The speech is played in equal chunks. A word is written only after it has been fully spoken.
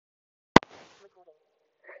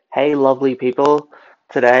Hey, lovely people.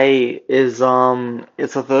 Today is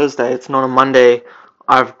it's a Thursday, it's not a Monday.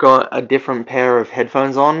 I've got a different pair of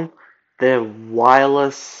headphones on. They're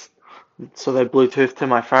wireless, so they're Bluetooth to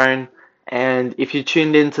my phone. And if you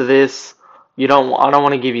tuned into this, I don't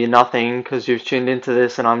want to give you nothing because you've tuned into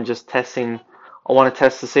this and I'm just testing. I want to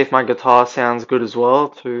test to see if my guitar sounds good as well.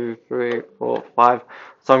 Two, three, four, five.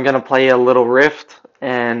 So I'm gonna play a little riff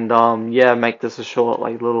and yeah, make this a short,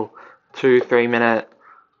 like little 2, 3 minute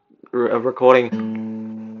recording.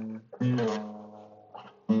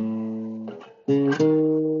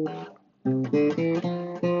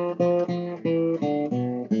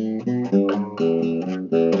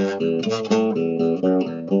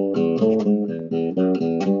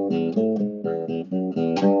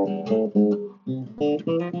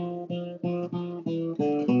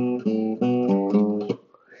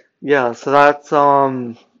 Yeah,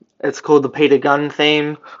 so it's called the Peter Gunn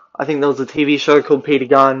theme. I think there was a TV show called Peter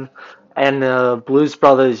Gunn, and the Blues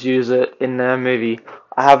Brothers use it in their movie.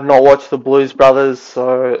 I have not watched the Blues Brothers,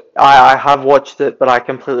 so I have watched it, but I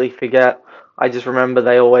completely forget. I just remember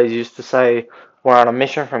they always used to say, "We're on a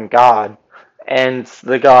mission from God," and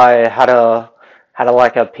the guy had a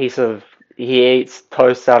like a piece of he eats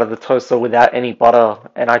toast out of the toaster without any butter,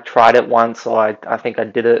 and I tried it once, so I think I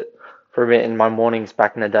did it for a bit in my mornings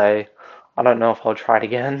back in the day. I don't know if I'll try it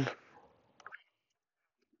again.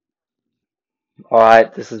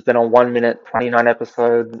 Alright, this has been a 1 minute 29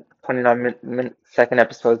 episode, 29 second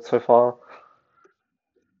episode so far.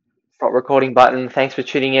 Stop recording button. Thanks for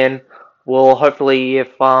tuning in. We'll hopefully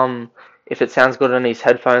if it sounds good on these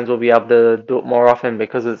headphones we'll be able to do it more often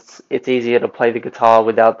because it's easier to play the guitar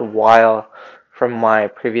without the wire from my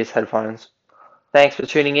previous headphones. Thanks for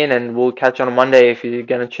tuning in and we'll catch you on a Monday if you're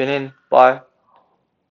gonna tune in. Bye.